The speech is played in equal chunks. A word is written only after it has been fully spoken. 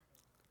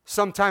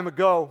Some time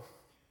ago,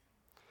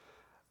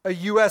 a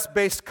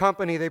U.S.-based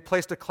company, they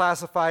placed a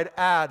classified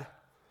ad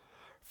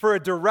for a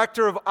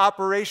director of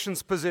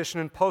operations position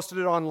and posted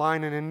it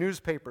online and in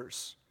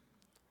newspapers.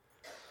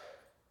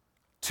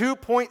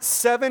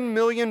 2.7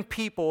 million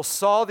people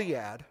saw the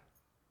ad.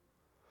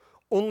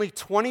 Only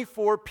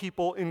 24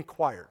 people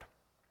inquired.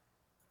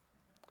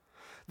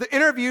 The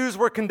interviews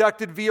were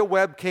conducted via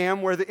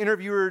webcam, where the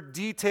interviewer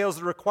details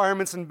the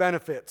requirements and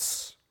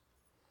benefits.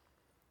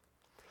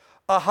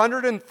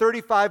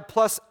 135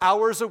 plus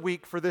hours a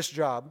week for this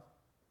job.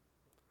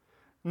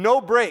 No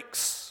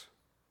breaks.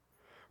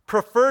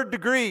 Preferred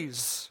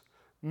degrees,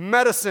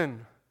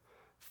 medicine,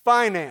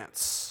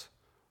 finance,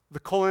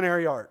 the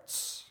culinary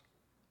arts.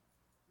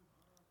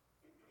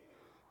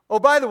 Oh,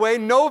 by the way,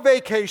 no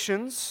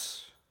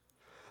vacations.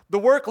 The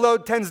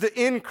workload tends to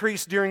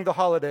increase during the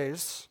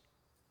holidays.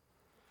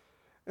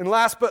 And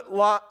last but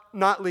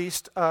not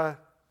least,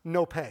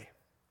 no pay.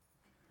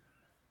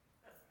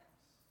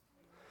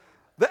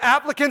 The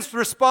applicants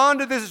respond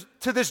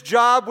to this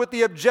job with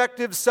the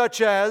objectives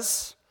such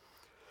as,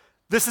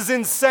 this is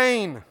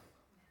insane.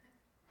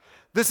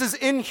 This is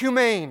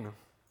inhumane.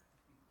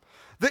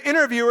 The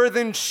interviewer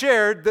then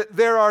shared that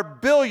there are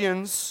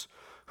billions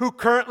who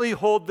currently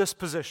hold this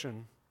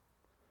position.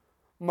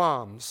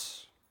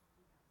 Moms.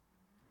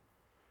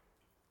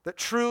 That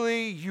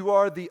truly you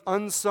are the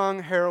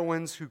unsung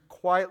heroines who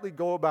quietly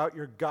go about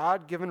your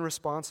God-given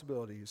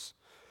responsibilities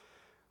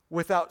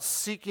without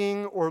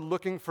seeking or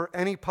looking for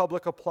any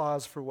public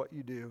applause for what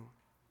you do.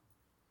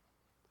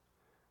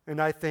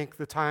 And I think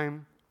the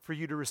time for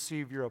you to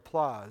receive your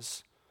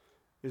applause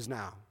is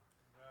now.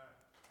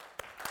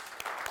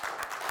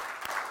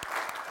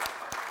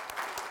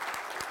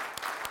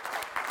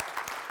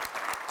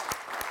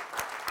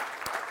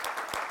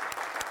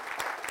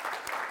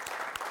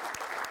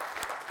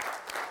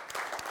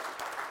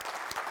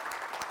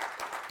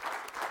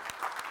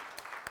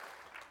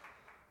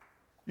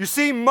 You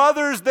see,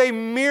 mothers, they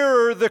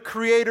mirror the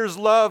Creator's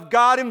love.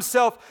 God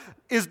himself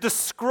is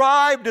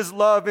described as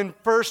love in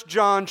 1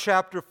 John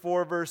chapter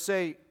 4, verse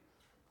 8.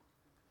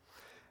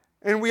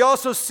 And we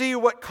also see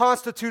what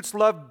constitutes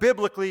love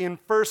biblically in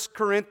 1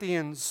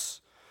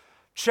 Corinthians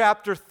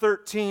chapter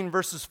 13,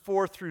 verses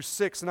 4 through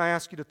 6. And I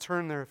ask you to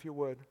turn there if you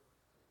would.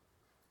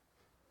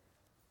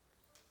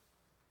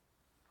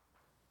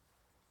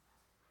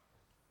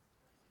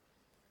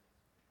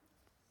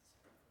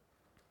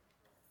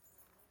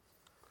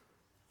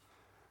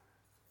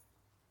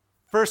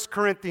 First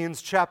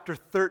Corinthians chapter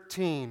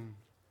 13,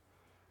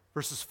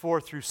 verses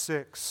 4 through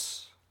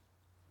 6.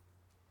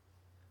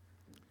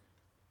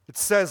 It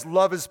says,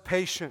 love is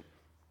patient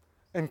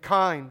and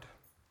kind.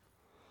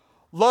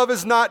 Love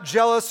is not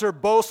jealous or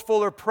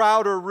boastful or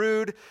proud or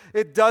rude.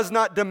 It does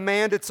not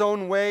demand its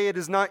own way. It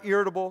is not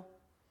irritable.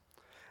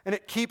 And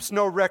it keeps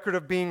no record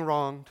of being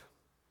wronged.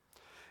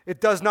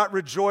 It does not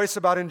rejoice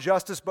about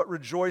injustice, but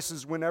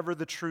rejoices whenever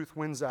the truth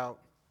wins out.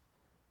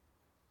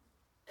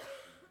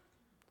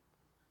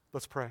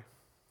 Let's pray.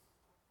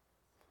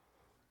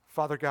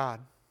 Father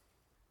God,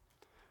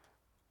 I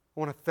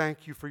want to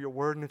thank you for your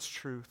word and its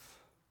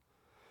truth.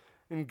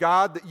 And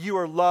God, that you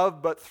are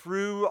love, but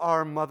through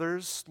our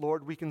mothers,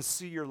 Lord, we can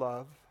see your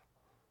love.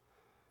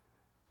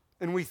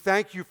 And we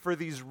thank you for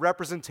these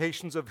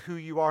representations of who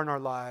you are in our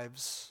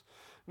lives.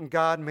 And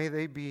God, may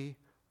they be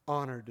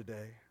honored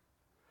today.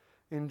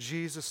 In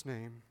Jesus'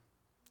 name,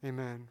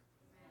 amen.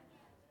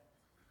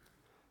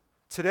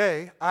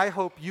 Today, I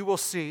hope you will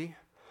see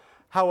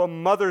how a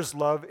mother's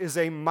love is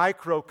a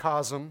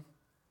microcosm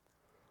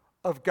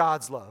of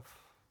God's love.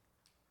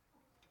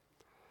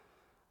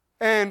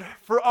 And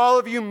for all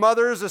of you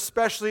mothers,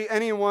 especially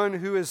anyone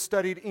who has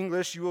studied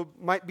English,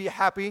 might be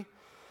happy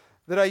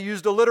that I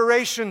used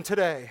alliteration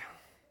today.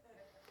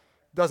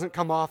 Doesn't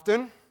come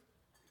often.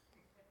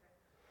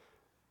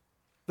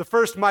 The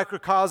first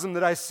microcosm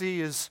that I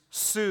see is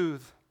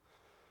soothe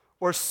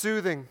or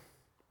soothing.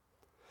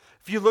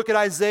 If you look at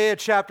Isaiah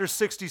chapter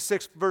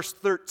 66, verse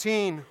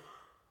 13,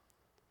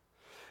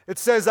 it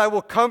says, I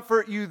will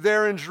comfort you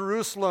there in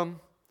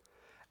Jerusalem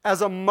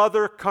as a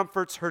mother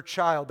comforts her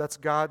child. That's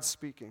God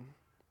speaking.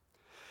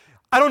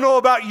 I don't know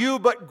about you,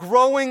 but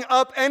growing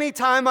up,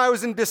 anytime I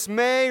was in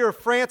dismay or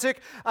frantic,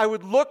 I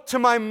would look to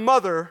my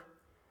mother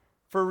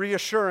for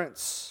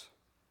reassurance.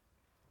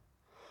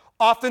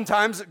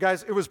 Oftentimes,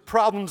 guys, it was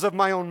problems of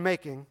my own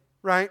making,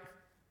 right?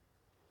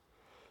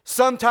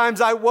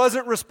 Sometimes I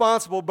wasn't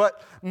responsible,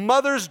 but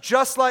mothers,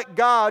 just like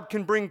God,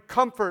 can bring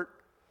comfort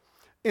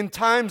in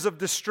times of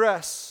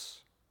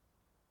distress.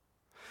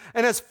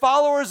 And as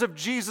followers of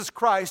Jesus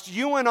Christ,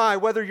 you and I,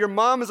 whether your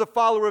mom is a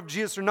follower of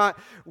Jesus or not,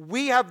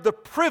 we have the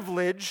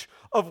privilege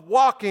of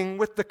walking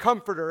with the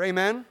Comforter.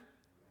 Amen?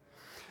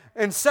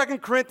 In 2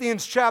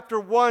 Corinthians chapter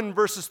 1,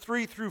 verses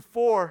 3 through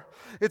 4,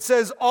 it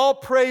says, all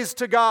praise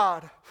to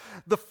God,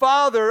 the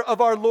Father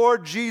of our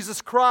Lord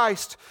Jesus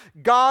Christ.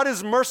 God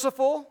is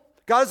merciful.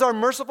 God is our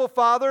merciful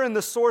Father and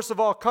the source of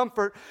all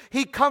comfort.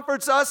 He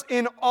comforts us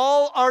in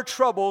all our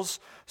troubles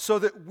so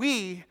that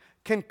we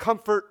can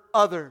comfort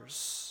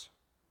others.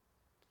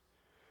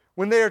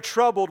 When they are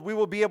troubled, we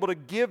will be able to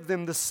give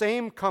them the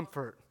same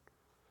comfort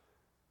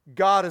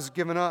God has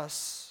given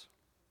us.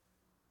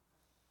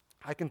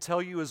 I can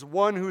tell you, as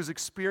one who has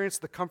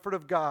experienced the comfort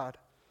of God,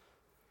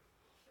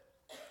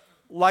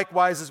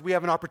 likewise, as we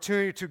have an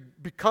opportunity to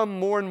become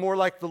more and more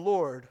like the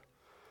Lord,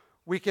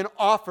 we can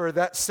offer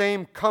that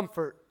same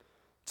comfort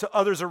to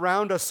others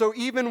around us. So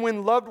even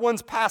when loved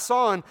ones pass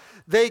on,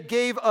 they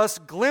gave us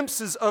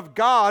glimpses of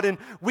God, and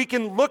we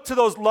can look to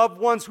those loved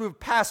ones who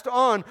have passed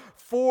on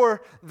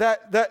for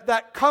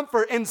that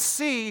comfort and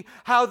see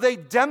how they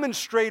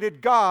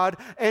demonstrated God,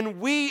 and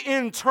we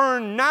in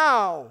turn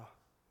now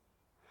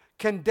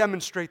can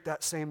demonstrate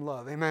that same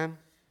love. Amen?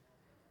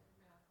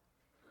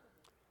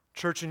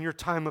 Church, in your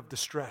time of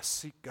distress,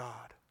 seek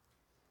God.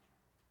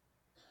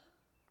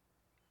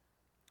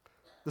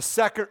 The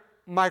second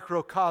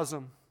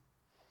microcosm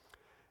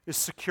is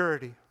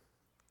security.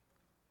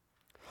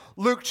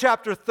 Luke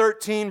chapter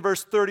 13,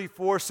 verse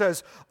 34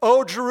 says,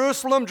 "O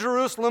Jerusalem,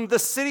 Jerusalem, the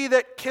city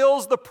that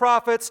kills the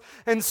prophets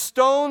and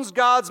stones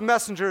God's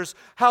messengers,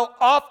 how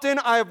often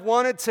I have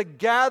wanted to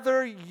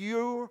gather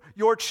you,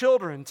 your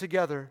children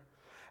together,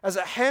 as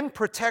a hen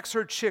protects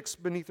her chicks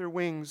beneath her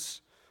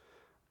wings,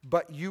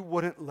 but you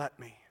wouldn't let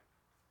me."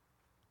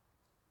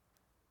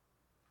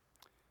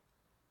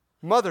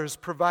 Mothers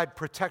provide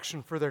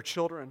protection for their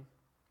children.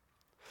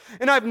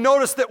 And I've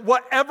noticed that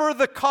whatever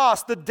the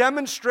cost, the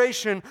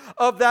demonstration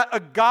of that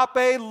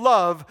agape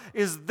love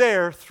is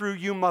there through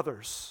you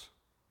mothers.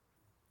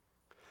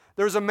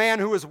 There's a man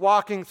who was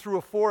walking through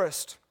a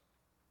forest,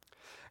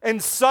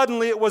 and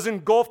suddenly it was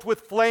engulfed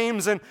with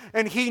flames, and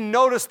he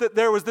noticed that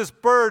there was this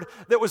bird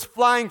that was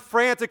flying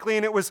frantically,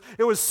 and it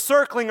was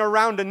circling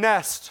around a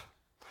nest.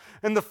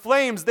 And the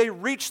flames, they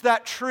reached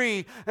that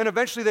tree, and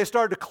eventually they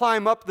started to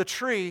climb up the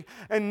tree.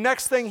 And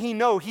next thing he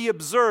knew, he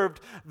observed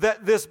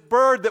that this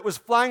bird that was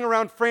flying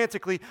around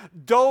frantically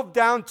dove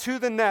down to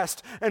the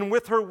nest, and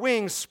with her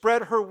wings,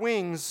 spread her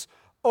wings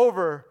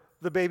over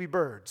the baby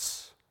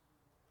birds.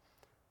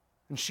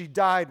 And she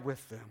died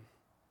with them,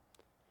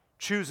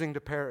 choosing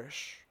to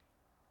perish.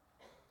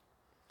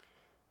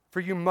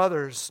 For you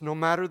mothers, no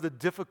matter the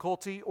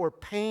difficulty or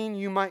pain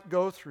you might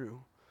go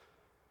through,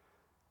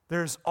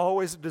 there's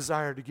always a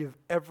desire to give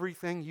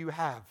everything you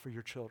have for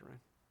your children.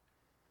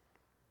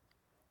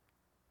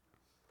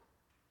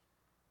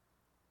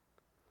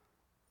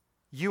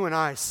 You and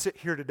I sit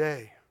here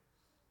today.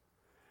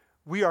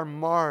 We are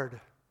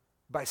marred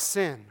by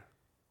sin.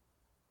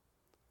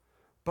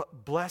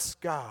 But bless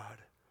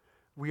God,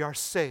 we are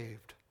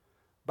saved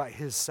by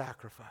His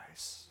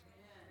sacrifice.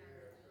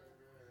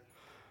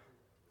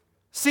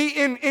 See,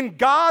 in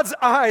God's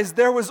eyes,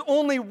 there was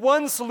only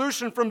one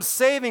solution from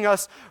saving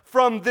us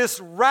from this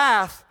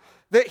wrath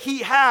that He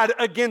had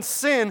against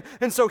sin.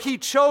 And so He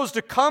chose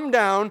to come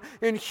down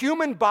in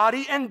human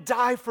body and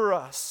die for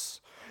us.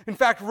 In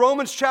fact,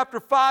 Romans chapter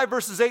 5,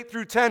 verses 8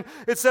 through 10,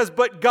 it says,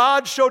 "But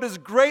God showed His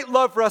great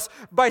love for us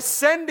by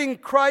sending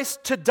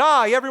Christ to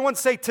die." Everyone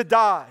say, to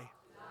die.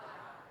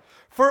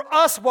 "For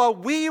us while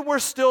we were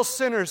still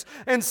sinners.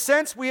 And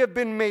since we have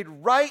been made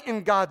right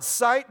in God's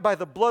sight by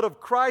the blood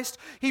of Christ,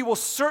 He will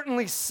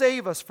certainly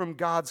save us from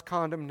God's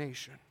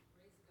condemnation.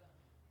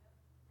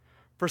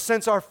 For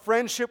since our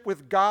friendship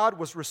with God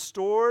was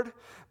restored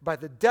by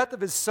the death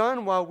of His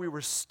Son while we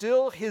were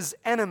still His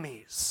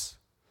enemies,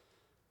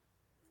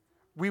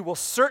 we will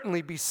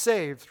certainly be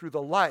saved through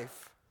the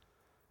life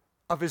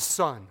of His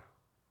Son."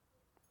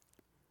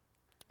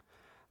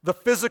 The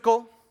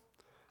physical,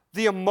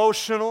 the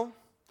emotional,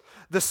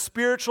 the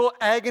spiritual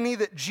agony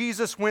that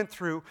Jesus went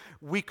through,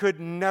 we could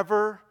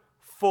never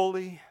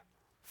fully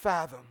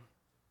fathom.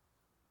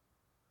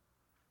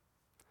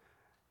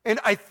 And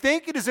I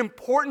think it is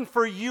important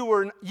for you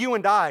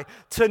and I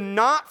to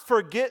not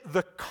forget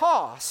the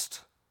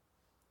cost,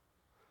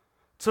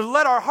 to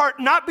let our heart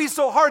not be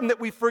so hardened that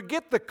we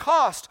forget the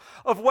cost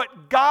of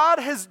what God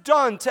has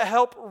done to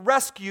help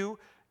rescue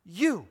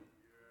you.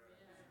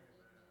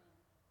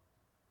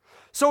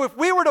 So if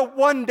we were to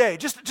one day,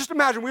 just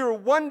imagine we were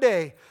one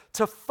day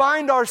to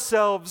find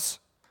ourselves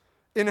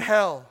in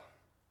hell,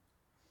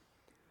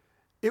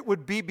 it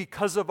would be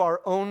because of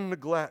our own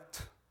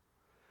neglect,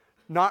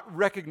 not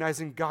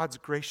recognizing God's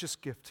gracious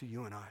gift to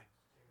you and I.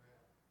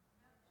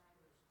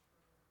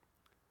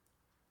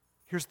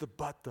 Here's the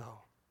but,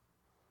 though.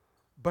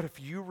 But if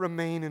you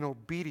remain in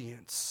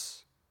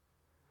obedience,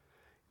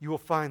 you will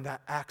find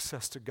that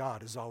access to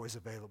God is always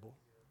available.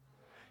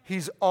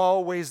 He's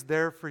always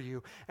there for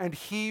you, and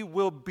He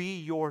will be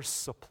your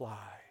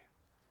supply.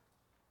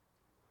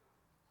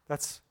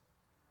 That's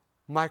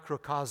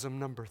microcosm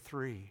number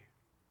 3,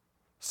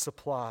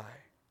 supply.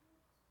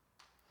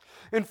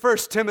 In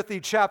 1 Timothy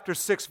chapter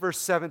 6, verse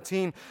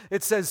 17,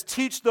 it says,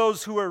 "Teach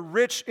those who are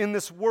rich in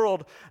this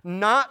world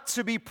not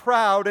to be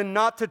proud and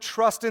not to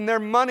trust in their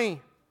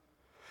money,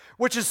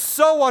 which is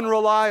so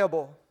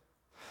unreliable.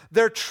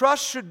 Their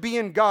trust should be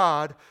in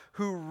God,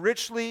 who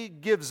richly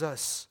gives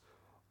us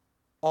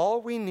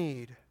all we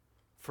need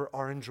for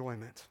our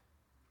enjoyment."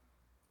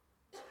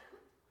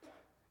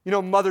 You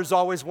know, mothers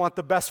always want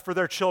the best for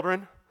their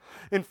children.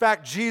 In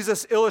fact,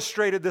 Jesus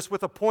illustrated this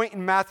with a point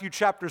in Matthew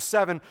chapter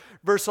 7,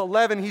 verse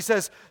 11. He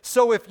says,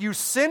 so if you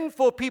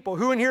sinful people,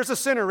 who in here is a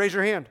sinner? Raise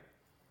your hand.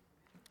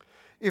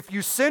 If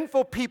you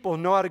sinful people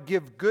know how to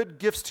give good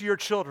gifts to your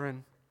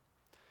children,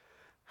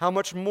 how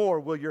much more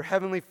will your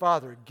heavenly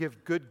Father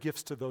give good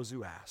gifts to those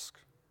who ask?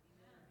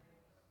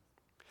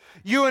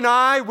 You and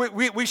I,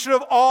 we should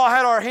have all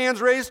had our hands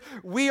raised.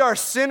 We are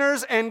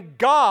sinners, and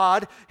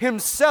God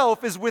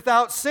himself is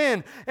without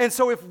sin. And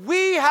so if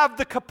we have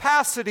the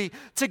capacity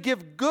to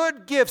give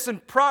good gifts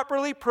and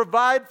properly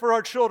provide for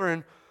our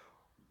children,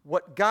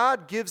 what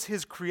God gives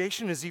his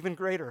creation is even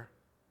greater.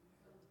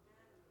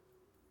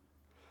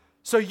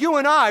 So you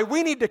and I,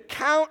 we need to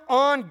count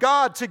on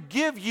God to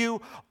give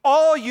you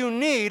all you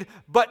need,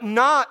 but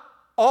not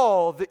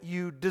all that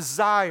you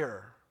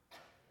desire.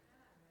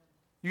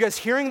 You guys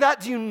hearing that?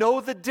 Do you know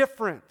the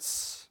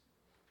difference?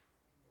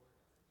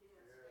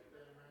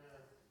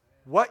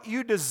 What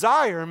you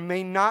desire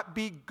may not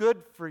be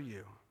good for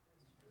you.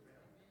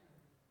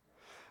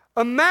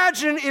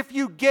 Imagine if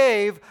you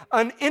gave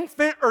an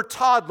infant or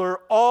toddler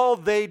all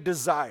they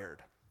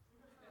desired.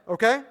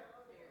 Okay?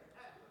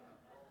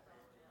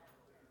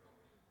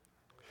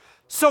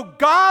 So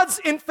God's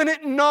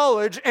infinite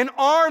knowledge and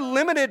our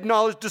limited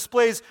knowledge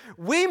displays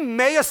we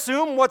may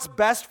assume what's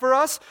best for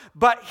us,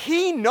 but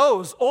he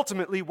knows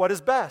ultimately what is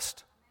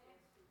best.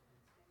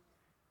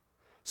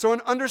 So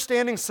in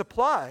understanding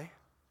supply,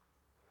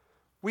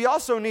 we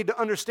also need to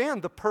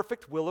understand the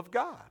perfect will of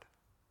God.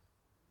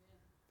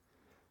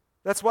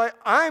 That's why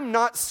I'm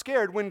not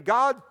scared when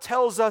God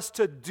tells us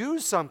to do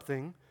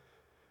something.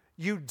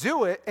 You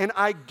do it, and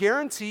I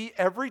guarantee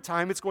every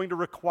time it's going to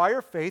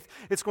require faith.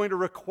 It's going to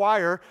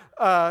require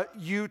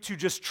you to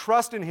just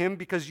trust in him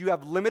because you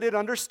have limited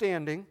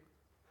understanding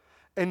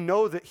and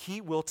know that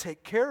he will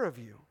take care of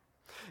you.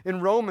 In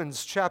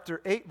Romans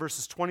chapter 8,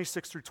 verses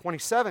 26 through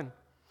 27,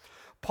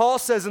 Paul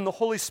says, and the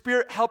Holy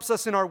Spirit helps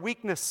us in our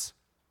weakness.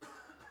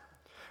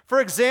 For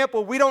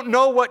example, we don't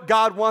know what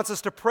God wants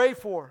us to pray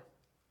for,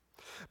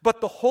 but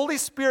the Holy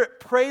Spirit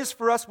prays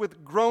for us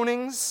with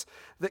groanings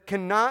that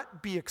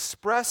cannot be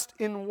expressed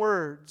in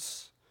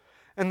words.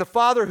 And the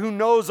Father who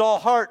knows all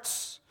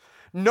hearts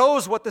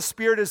knows what the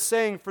Spirit is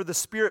saying, for the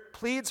Spirit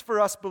pleads for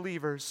us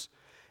believers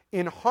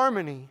in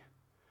harmony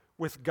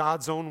with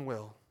God's own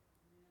will.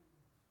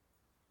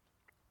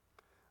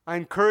 I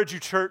encourage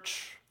you,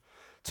 church,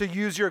 to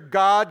use your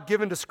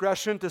God-given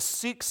discretion to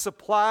seek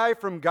supply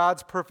from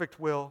God's perfect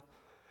will,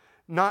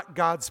 not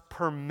God's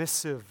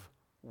permissive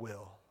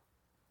will.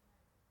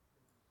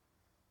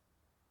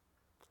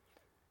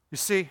 You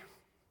see,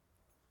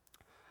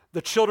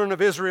 the children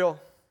of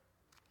Israel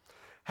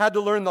had to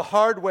learn the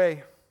hard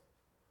way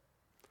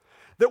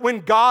that when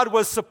God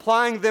was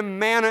supplying them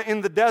manna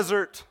in the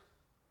desert,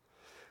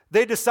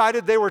 they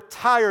decided they were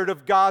tired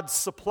of God's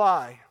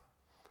supply.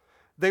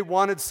 They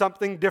wanted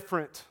something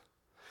different.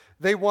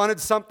 They wanted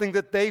something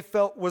that they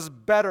felt was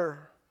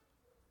better.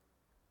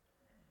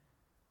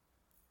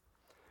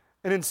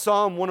 And in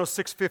Psalm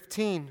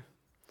 106:15,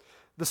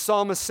 the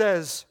psalmist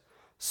says,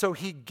 so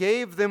he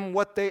gave them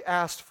what they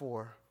asked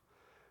for,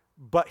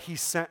 but he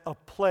sent a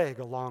plague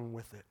along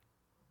with it.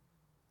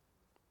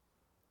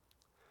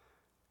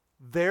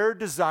 Their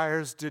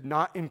desires did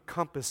not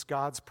encompass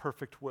God's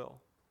perfect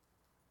will.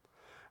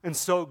 And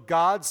so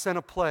God sent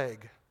a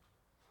plague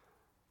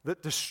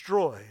that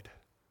destroyed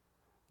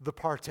the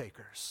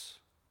partakers.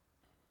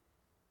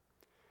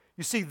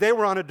 You see, they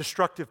were on a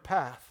destructive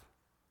path.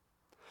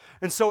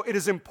 And so it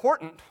is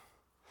important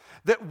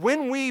that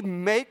when we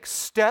make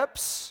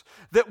steps,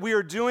 that we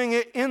are doing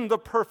it in the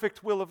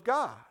perfect will of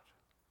God.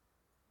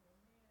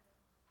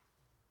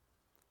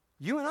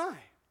 You and I,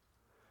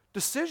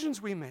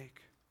 decisions we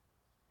make.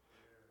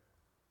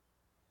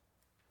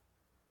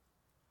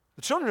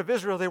 The children of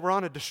Israel, they were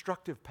on a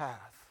destructive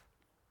path.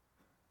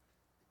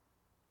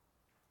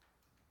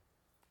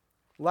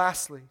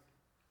 Lastly,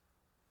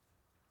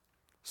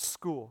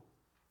 school.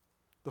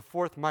 The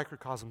fourth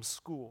microcosm,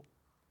 school.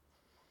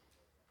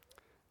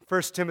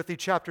 1 Timothy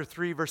chapter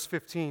 3, verse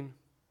 15.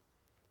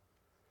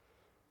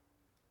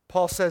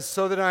 Paul says,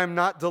 so that I am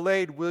not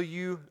delayed,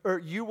 you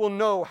will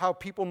know how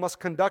people must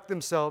conduct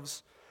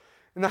themselves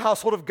in the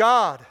household of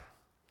God.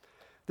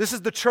 This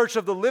is the church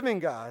of the living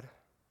God,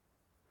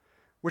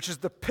 which is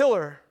the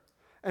pillar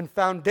and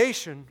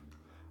foundation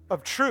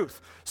of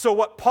truth. So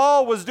what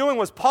Paul was doing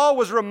was Paul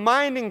was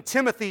reminding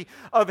Timothy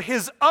of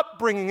his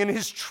upbringing and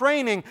his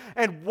training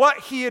and what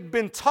he had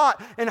been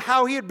taught and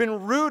how he had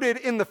been rooted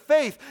in the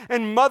faith.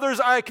 And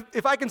mothers,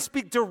 if I can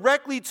speak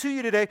directly to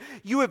you today,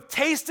 you have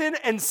tasted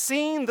and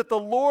seen that the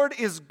Lord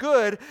is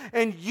good,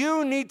 and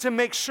you need to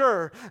make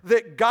sure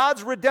that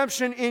God's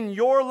redemption in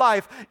your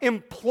life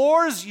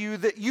implores you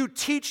that you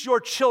teach your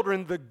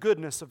children the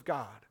goodness of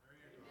God.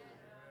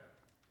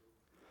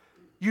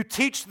 You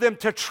teach them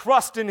to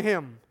trust in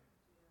him,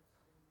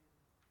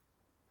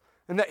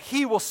 and that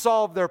he will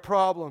solve their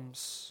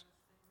problems.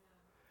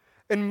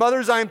 And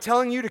mothers, I am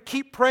telling you to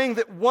keep praying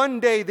that one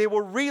day they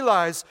will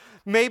realize,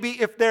 maybe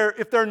if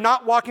they're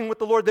not walking with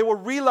the Lord, they will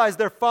realize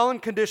their fallen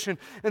condition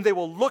and they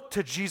will look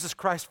to Jesus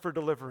Christ for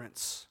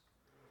deliverance.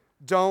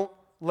 Don't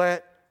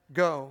let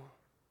go.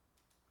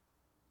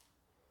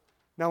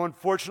 Now,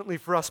 unfortunately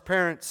for us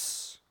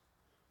parents,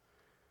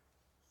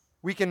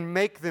 we can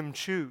make them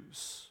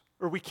choose,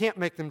 or we can't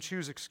make them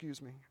choose,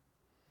 excuse me.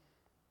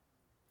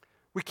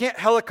 We can't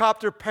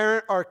helicopter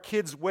parent our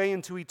kids' way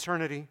into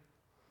eternity.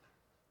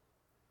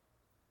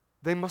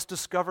 They must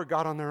discover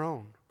God on their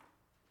own.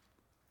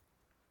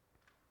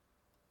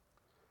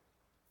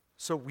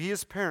 So we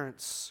as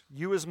parents,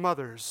 you as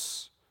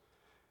mothers,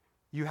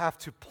 you have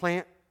to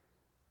plant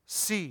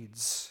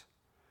seeds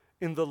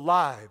in the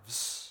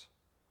lives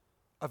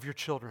of your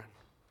children.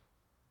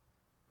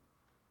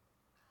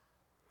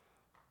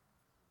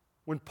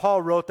 When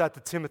Paul wrote that to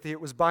Timothy, it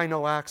was by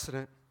no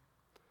accident.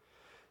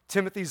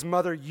 Timothy's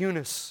mother,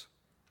 Eunice,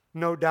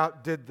 no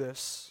doubt did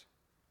this.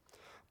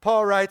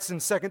 Paul writes in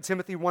 2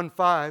 Timothy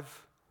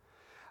 1:5,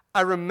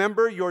 I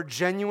remember your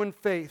genuine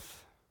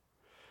faith,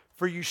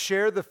 for you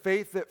share the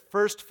faith that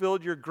first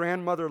filled your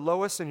grandmother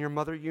Lois and your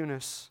mother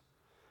Eunice.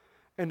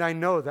 And I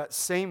know that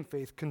same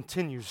faith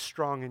continues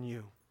strong in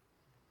you.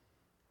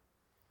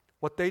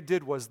 What they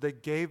did was they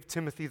gave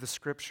Timothy the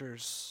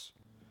scriptures,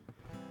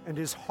 and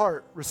his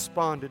heart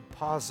responded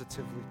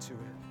positively to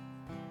it.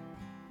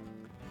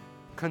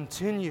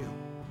 Continue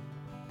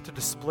to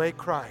display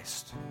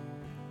Christ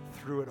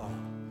through it all.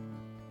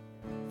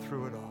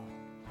 Through it all.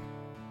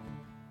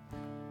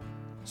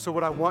 So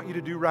what I want you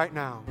to do right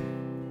now,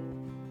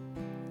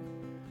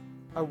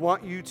 I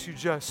want you to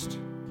just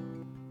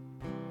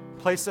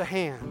place a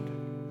hand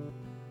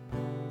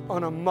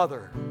on a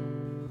mother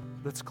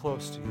that's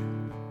close to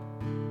you.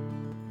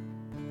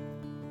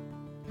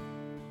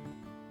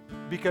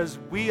 Because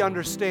we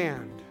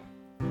understand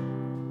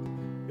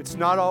it's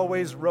not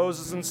always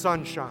roses and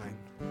sunshine.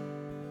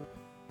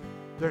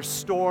 There's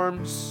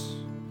storms,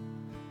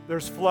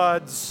 there's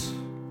floods,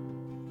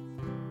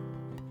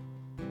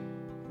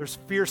 there's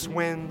fierce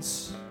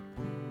winds,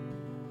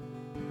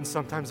 and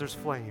sometimes there's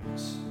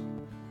flames.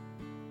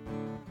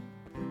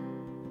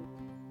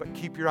 But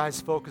keep your eyes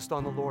focused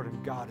on the Lord,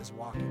 and God is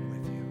walking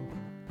with you.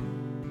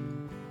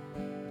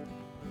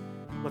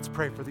 Let's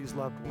pray for these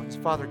loved ones.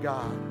 Father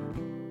God,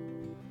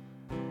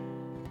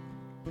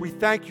 we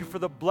thank you for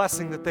the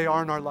blessing that they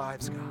are in our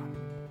lives, God.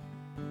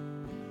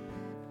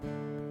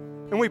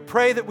 And we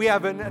pray that we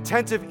have an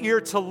attentive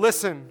ear to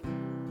listen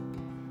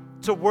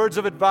to words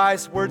of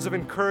advice, words of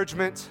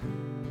encouragement.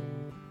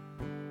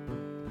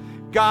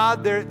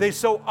 God, they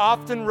so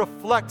often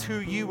reflect who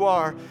you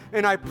are,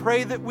 and I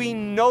pray that we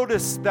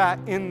notice that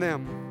in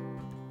them.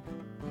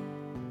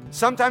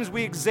 Sometimes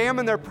we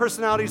examine their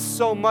personalities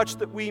so much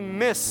that we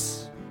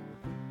miss,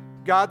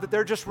 God, that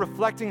they're just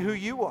reflecting who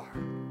you are.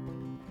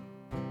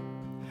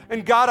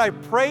 And God, I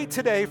pray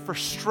today for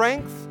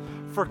strength,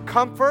 for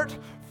comfort,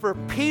 for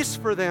peace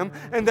for them,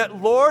 and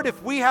that, Lord,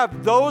 if we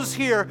have those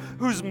here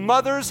whose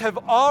mothers have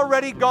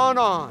already gone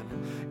on,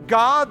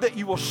 God, that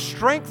you will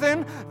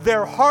strengthen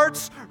their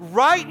hearts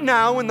right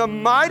now in the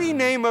mighty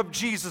name of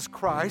Jesus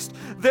Christ,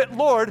 that,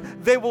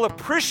 Lord, they will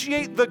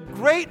appreciate the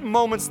great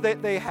moments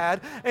that they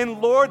had, and,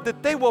 Lord,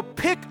 that they will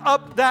pick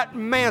up that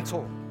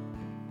mantle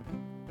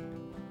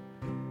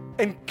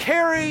and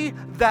carry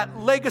that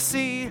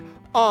legacy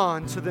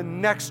on to the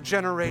next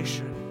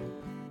generation.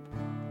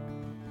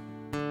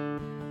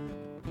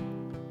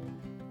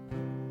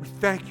 We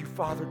thank you,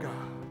 Father God.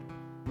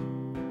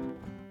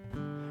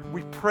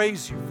 We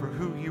praise you for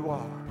who you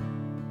are.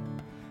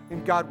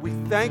 And God, we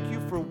thank you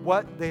for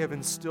what they have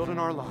instilled in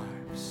our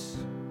lives.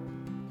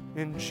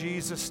 In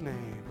Jesus'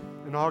 name.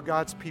 And all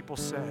God's people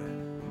said,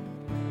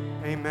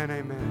 amen,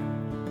 amen.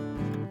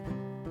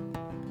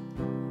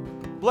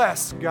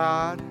 Bless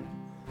God.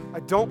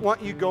 I don't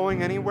want you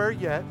going anywhere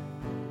yet.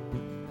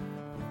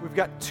 We've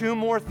got 2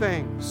 more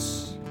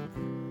things.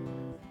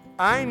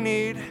 I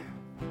need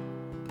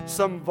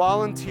some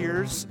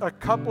volunteers. A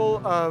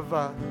couple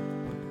of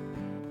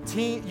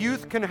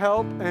youth can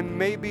help, and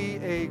maybe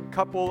a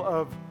couple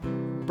of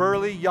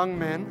burly young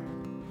men.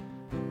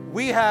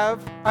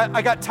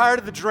 I got tired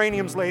of the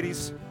geraniums,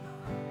 ladies.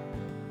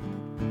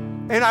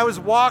 And I was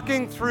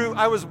walking through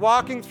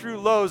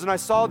Lowe's, and I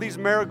saw these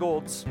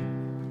marigolds.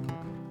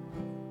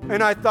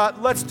 And I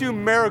thought, let's do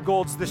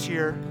marigolds this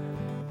year.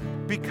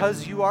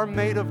 Because you are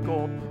made of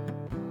gold.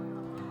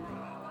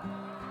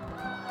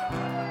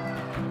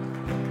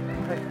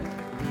 Hey.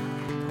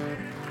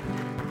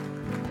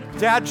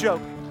 Dad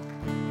joke.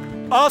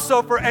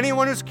 Also, for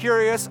anyone who's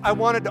curious, I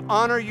wanted to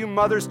honor you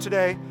mothers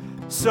today.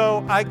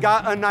 So I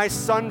got a nice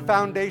sun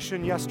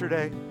foundation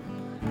yesterday.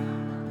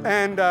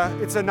 And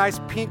it's a nice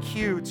pink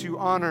hue to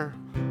honor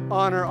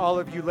all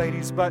of you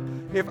ladies. But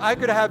if I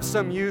could have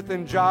some youth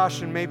and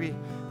Josh and maybe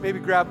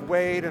grab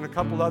Wade and a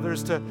couple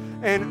others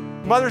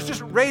and mothers,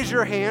 just raise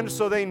your hand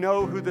so they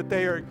know who that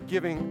they are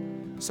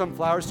giving some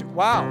flowers to.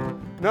 Wow.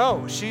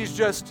 No, she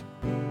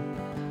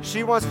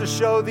wants to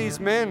show these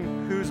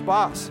men who's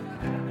boss.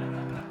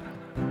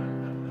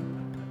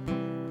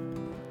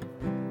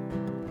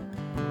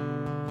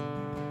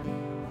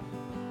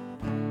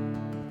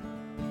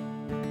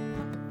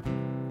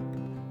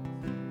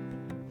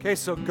 Okay,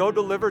 so go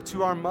deliver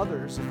to our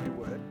mothers, if you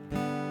would.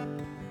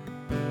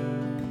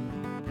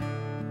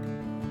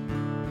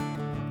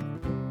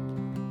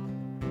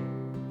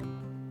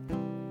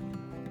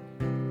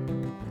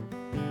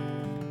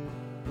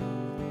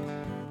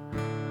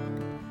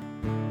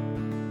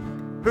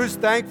 Who's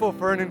thankful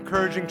for an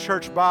encouraging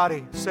church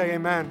body? Say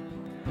amen.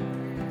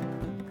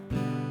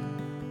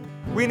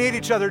 We need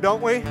each other,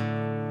 don't we?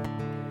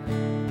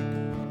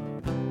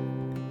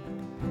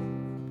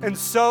 And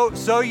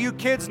so you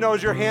kids know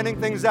as you're handing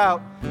things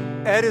out,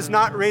 Ed is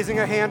not raising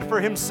a hand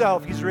for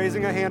himself. He's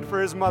raising a hand for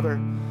his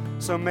mother.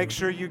 So make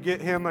sure you get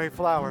him a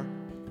flower.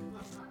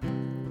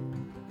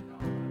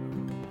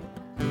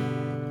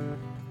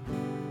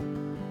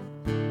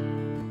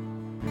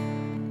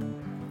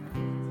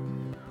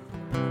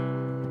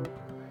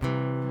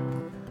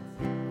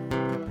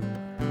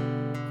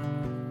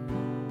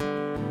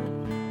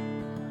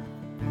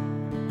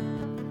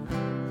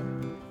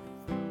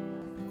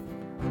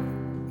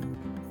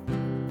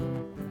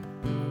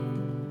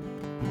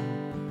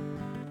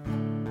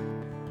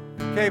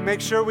 Okay,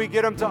 make sure we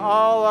get them to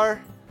all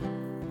our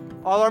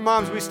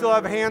moms. We still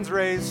have hands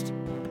raised.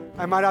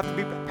 I might have to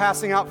be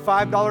passing out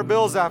 $5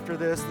 bills after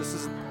this. This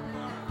is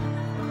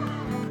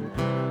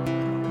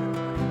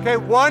okay.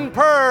 One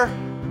per,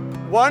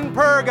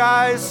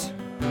 guys.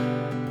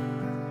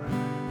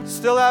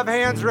 Still have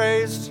hands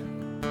raised.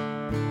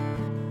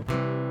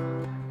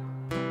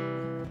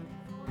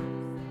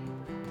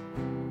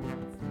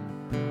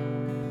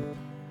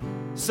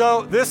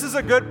 So this is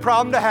a good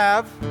problem to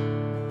have.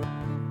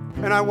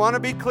 And I want to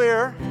be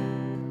clear,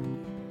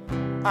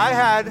 I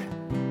had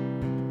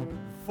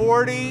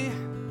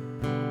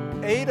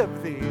 48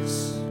 of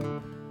these.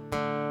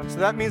 So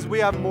that means we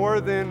have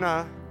more than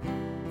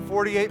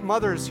 48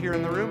 mothers here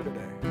in the room today.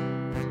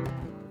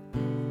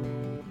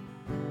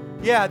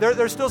 Yeah,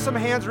 there's still some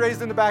hands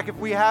raised in the back if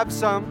we have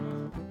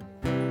some.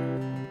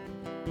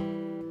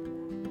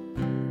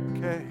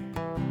 Okay.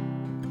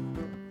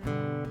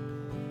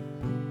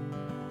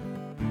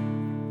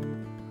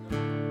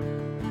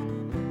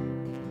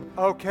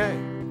 Okay,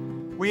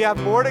 we have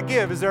more to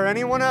give. Is there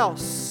anyone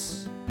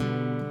else?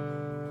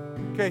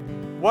 Okay,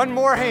 one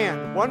more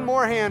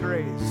hand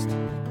raised.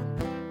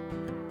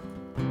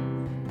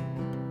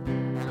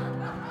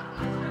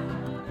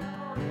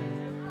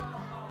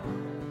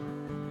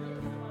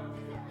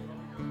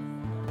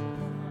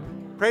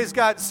 Praise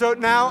God. So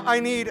now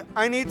I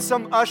need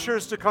some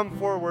ushers to come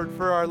forward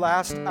for our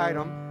last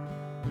item.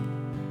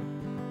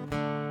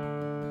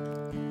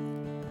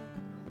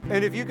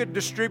 And if you could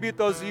distribute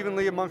those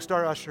evenly amongst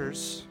our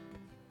ushers.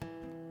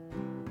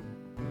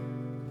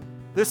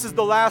 This is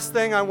the last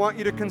thing I want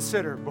you to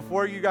consider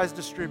before you guys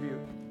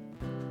distribute.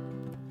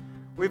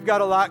 We've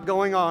got a lot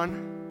going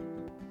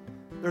on.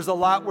 There's a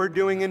lot we're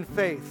doing in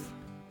faith.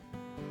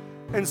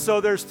 And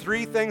so there's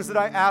 3 things that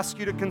I ask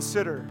you to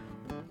consider.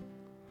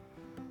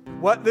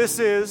 What this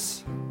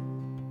is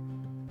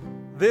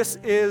just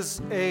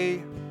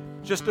a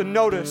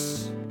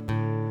notice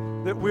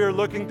that we are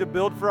looking to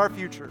build for our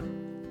future.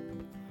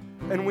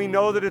 And we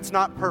know that it's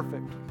not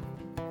perfect.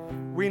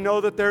 We know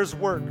that there's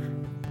work.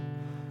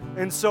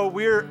 And so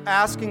we're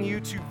asking you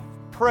to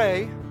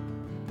pray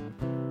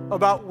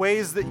about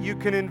ways that you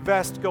can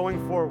invest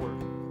going forward.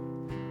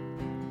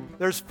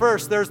 There's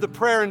the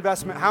prayer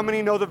investment. How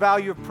many know the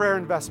value of prayer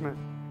investment?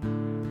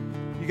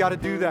 You got to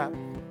do that.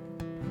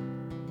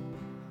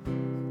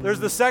 There's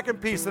the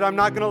second piece that I'm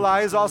not going to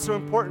lie is also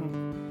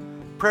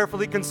important.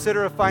 Prayerfully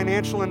consider a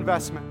financial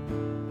investment.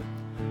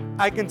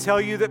 I can tell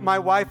you that my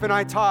wife and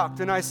I talked,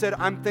 and I said,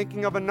 I'm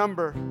thinking of a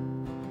number.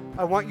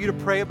 I want you to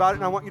pray about it,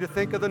 and I want you to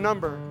think of the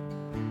number.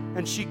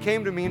 And she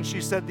came to me, and she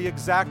said the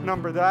exact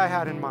number that I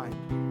had in mind.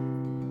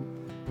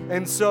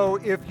 And so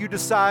if you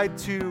decide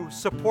to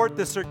support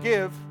this or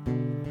give,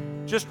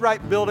 just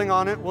write building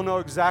on it. We'll know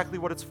exactly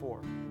what it's for.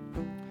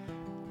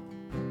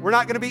 We're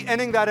not going to be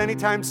ending that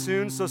anytime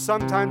soon, so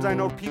sometimes I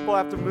know people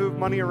have to move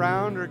money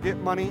around or get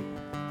money.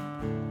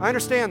 I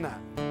understand that.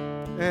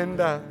 And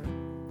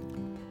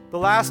the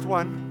last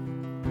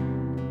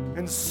one,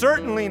 and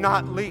certainly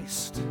not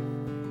least,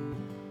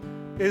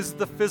 is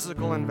the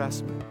physical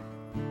investment.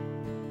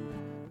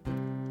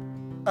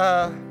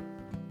 I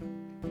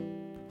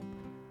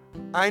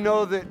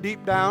know that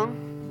deep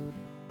down,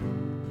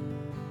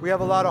 we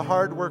have a lot of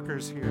hard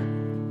workers here.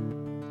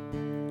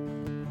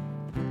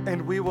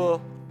 And we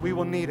will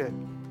need it.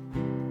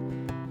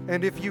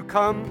 And if you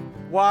come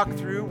walk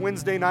through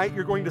Wednesday night,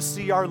 you're going to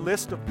see our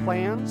list of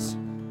plans.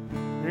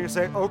 You're going to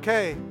say,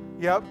 okay,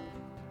 yep,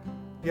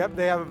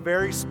 they have a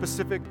very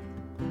specific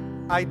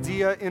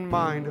idea in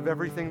mind of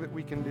everything that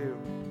we can do.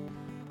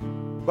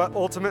 But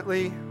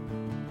ultimately,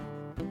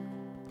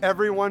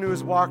 everyone who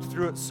has walked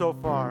through it so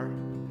far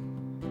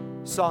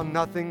saw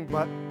nothing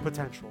but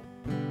potential.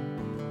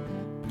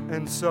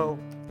 And so,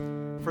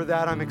 for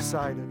that, I'm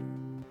excited.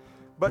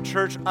 But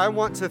church, I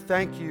want to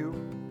thank you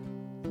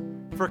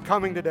for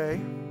coming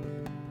today.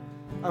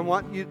 I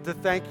want you to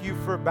thank you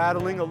for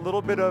battling a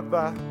little bit of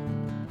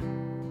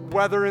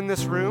weather in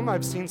this room.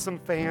 I've seen some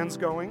fans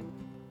going.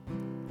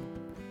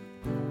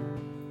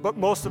 But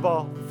most of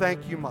all,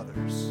 thank you,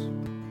 mothers.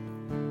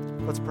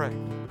 Let's pray.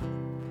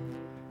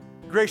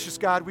 Gracious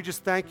God, we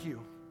just thank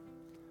you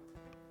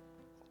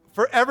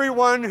for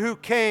everyone who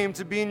came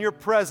to be in your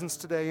presence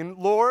today. And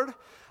Lord,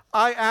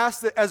 I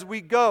ask that as we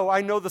go,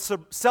 I know the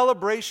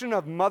celebration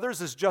of mothers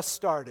has just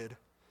started.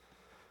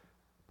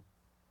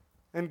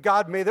 And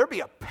God, may there be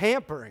a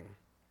pampering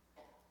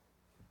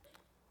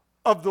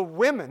of the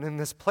women in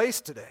this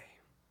place today.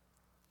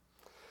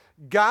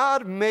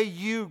 God, may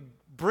you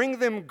bring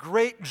them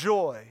great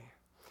joy,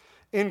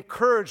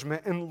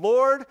 encouragement. And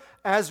Lord,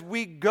 as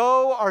we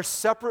go our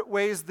separate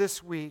ways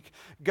this week,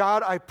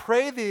 God, I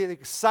pray the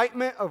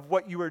excitement of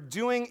what you are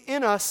doing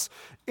in us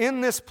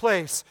in this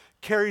place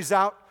carries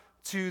out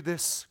to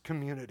this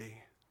community.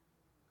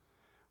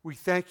 We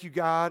thank you,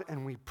 God,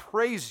 and we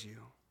praise you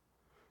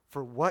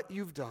for what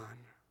you've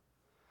done.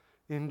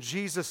 In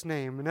Jesus'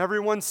 name. And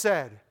everyone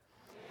said,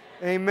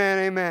 amen,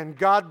 amen.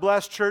 God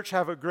bless, church.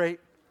 Have a great